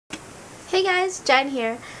Hey guys, Jen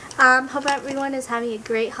here. Hope everyone is having a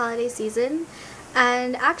great holiday season.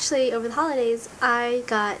 And actually, over the holidays, I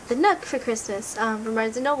got the Nook for Christmas from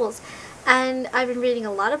Barnes & Nobles. And I've been reading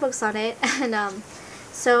a lot of books on it, and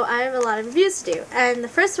so I have a lot of reviews to do. And the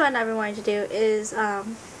first one I've been wanting to do is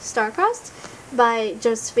Starcrossed by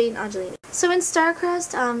Josephine Angelini. So in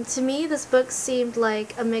Starcrossed, to me, this book seemed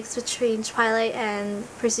like a mix between Twilight and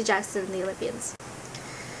Percy Jackson and the Olympians.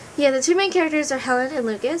 Yeah, the two main characters are Helen and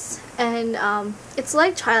Lucas, and it's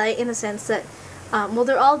like Twilight in the sense that, well,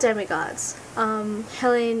 they're all demigods.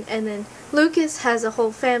 Helen and then Lucas has a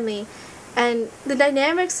whole family, and the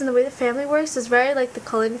dynamics and the way the family works is very like the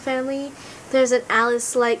Cullen family. There's an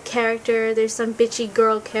Alice-like character, there's some bitchy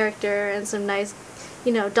girl character, and some nice,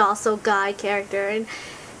 docile guy character, and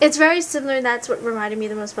it's very similar, and that's what reminded me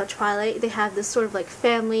the most about Twilight. They have this sort of like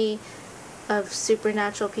family of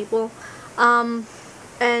supernatural people.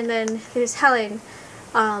 And then there's Helen,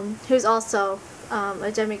 who's also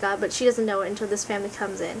a demigod, but she doesn't know it until this family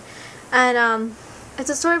comes in. And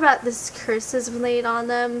it's a story about this curse that's been laid on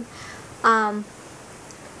them.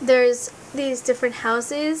 There's these different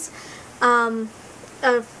houses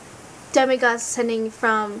of demigods descending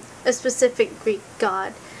from a specific Greek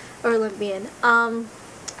god or Olympian.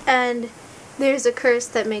 And there's a curse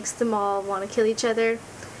that makes them all want to kill each other.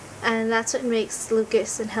 And that's what makes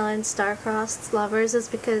Lucas and Helen star-crossed lovers, is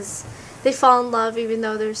because they fall in love even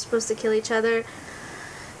though they're supposed to kill each other.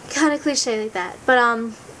 Kind of cliche like that,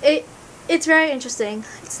 but it's very interesting.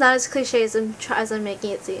 It's not as cliche as I'm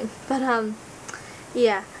making it seem, but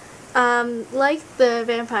yeah. Like the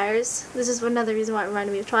vampires, this is another reason why it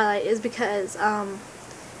reminded me of Twilight, is because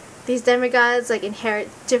these demigods like inherit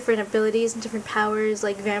different abilities and different powers,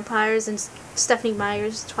 like vampires and Stephenie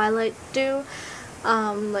Meyer's Twilight do.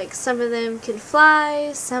 Like some of them can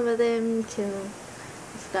fly, some of them can,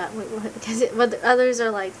 I forgot what, but the others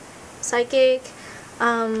are like psychic,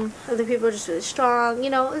 other people are just really strong,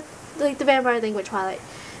 like the vampire thing with Twilight.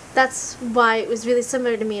 That's why it was really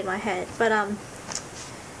similar to me in my head. But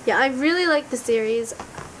yeah, I really like the series,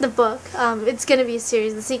 the book. It's gonna be a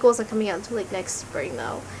series. The sequel isn't coming out until like next spring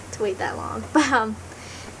though, to wait that long. But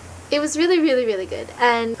it was really, really, really good,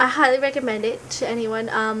 and I highly recommend it to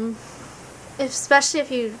anyone. Especially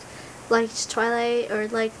if you liked Twilight or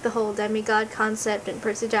like the whole demigod concept and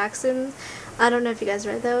Percy Jackson. I don't know if you guys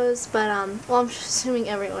read those, but well, I'm assuming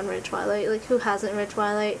everyone read Twilight. Like, who hasn't read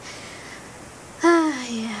Twilight?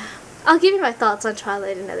 Yeah, I'll give you my thoughts on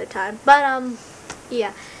Twilight another time. But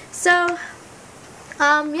yeah. So yeah,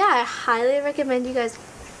 I highly recommend you guys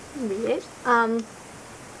read it.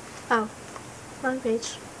 Oh, wrong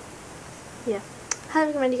page. Yeah, highly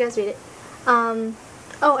recommend you guys read it.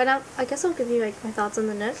 Oh, and I guess I'll give you like my thoughts on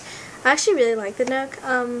the Nook. I actually really like the Nook.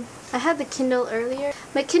 I had the Kindle earlier.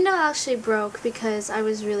 My Kindle actually broke because I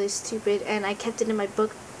was really stupid and I kept it in my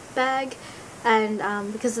book bag, and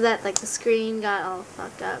because of that, like the screen got all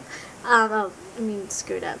fucked up.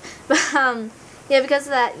 Screwed up. But yeah, because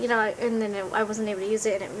of that, and then I wasn't able to use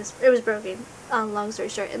it, and it was broken. Long story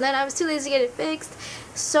short, and then I was too lazy to get it fixed,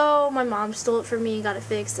 so my mom stole it from me and got it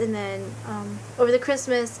fixed. And then over the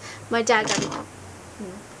Christmas, my dad got me.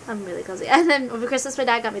 I'm really clumsy. And then over Christmas, my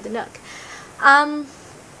dad got me the Nook.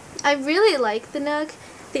 I really like the Nook.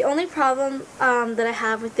 The only problem that I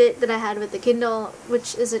have with it, that I had with the Kindle,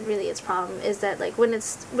 which isn't really its problem, is that like when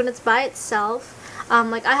it's by itself,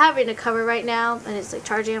 like I have it in a cover right now, and it's like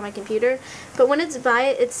charging on my computer. But when it's by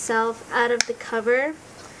itself, out of the cover,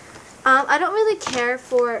 I don't really care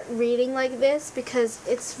for reading like this because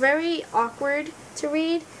it's very awkward to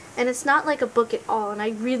read. And it's not like a book at all, and I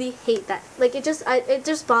really hate that. Like, it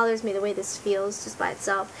just bothers me the way this feels just by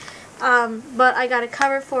itself. But I got a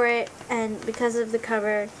cover for it, and because of the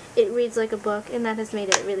cover, it reads like a book, and that has made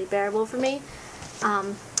it really bearable for me.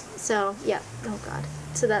 So yeah, oh god,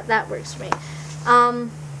 so that works for me.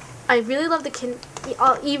 I really love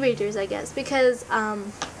the e-readers, I guess, because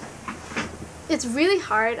it's really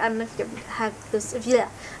hard. I don't know if you have this. I don't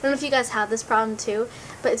know if you guys have this problem too,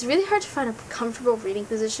 but it's really hard to find a comfortable reading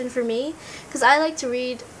position for me, because I like to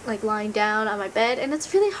read like lying down on my bed, and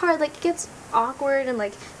it's really hard. Like, it gets awkward, and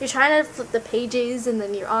like you're trying to flip the pages, and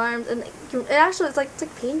then your arms, and it's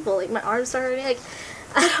like painful. Like, my arms start hurting. Like,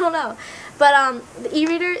 I don't know. But the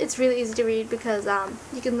e-reader, it's really easy to read because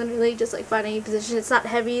you can literally just like find any position. It's not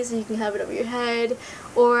heavy, so you can have it over your head,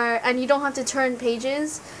 and you don't have to turn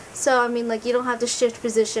pages. So I mean, like, you don't have to shift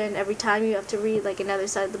position every time you have to read like another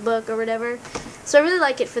side of the book or whatever. So I really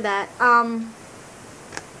like it for that.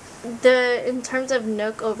 In terms of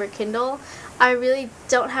Nook over Kindle, I really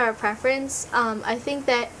don't have a preference. I think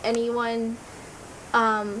that anyone,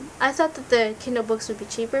 I thought that the Kindle books would be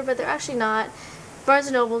cheaper, but they're actually not.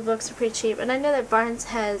 Barnes & Noble books are pretty cheap, and I know that Barnes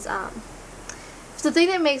has, the thing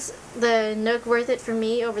that makes the Nook worth it for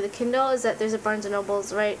me over the Kindle is that there's a Barnes &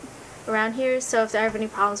 Noble's right around here, so if there are any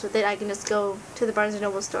problems with it, I can just go to the Barnes &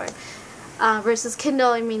 Noble store. Versus Kindle,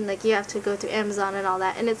 I mean, like, you have to go through Amazon and all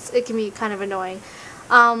that, and it can be kind of annoying.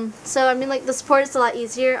 So, I mean, like, the support is a lot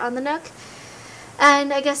easier on the Nook,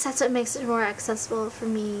 and I guess that's what makes it more accessible for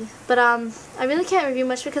me. But, I really can't review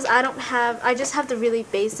much because I just have the really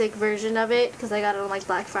basic version of it, because I got it on, like,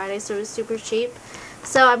 Black Friday, so it was super cheap.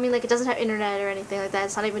 So, I mean, like, it doesn't have internet or anything like that,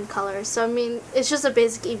 it's not even color, so, I mean, it's just a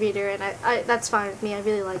basic e-reader, and that's fine with me, I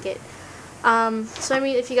really like it. So, I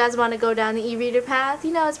mean, if you guys want to go down the e-reader path,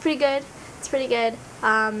 you know, it's pretty good. It's pretty good.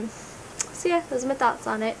 So yeah, those are my thoughts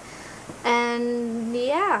on it. And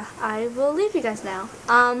yeah, I will leave you guys now.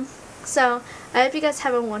 So I hope you guys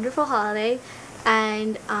have a wonderful holiday,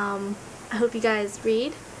 and I hope you guys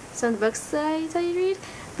read some of the books that I tell you to read.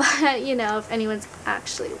 But you know, if anyone's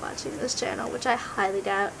actually watching this channel, which I highly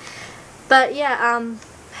doubt. But yeah,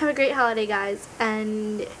 have a great holiday, guys,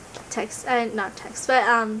 and not text,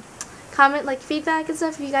 but comment, like, feedback and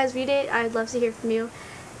stuff if you guys read it. I'd love to hear from you.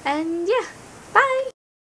 And yeah, bye!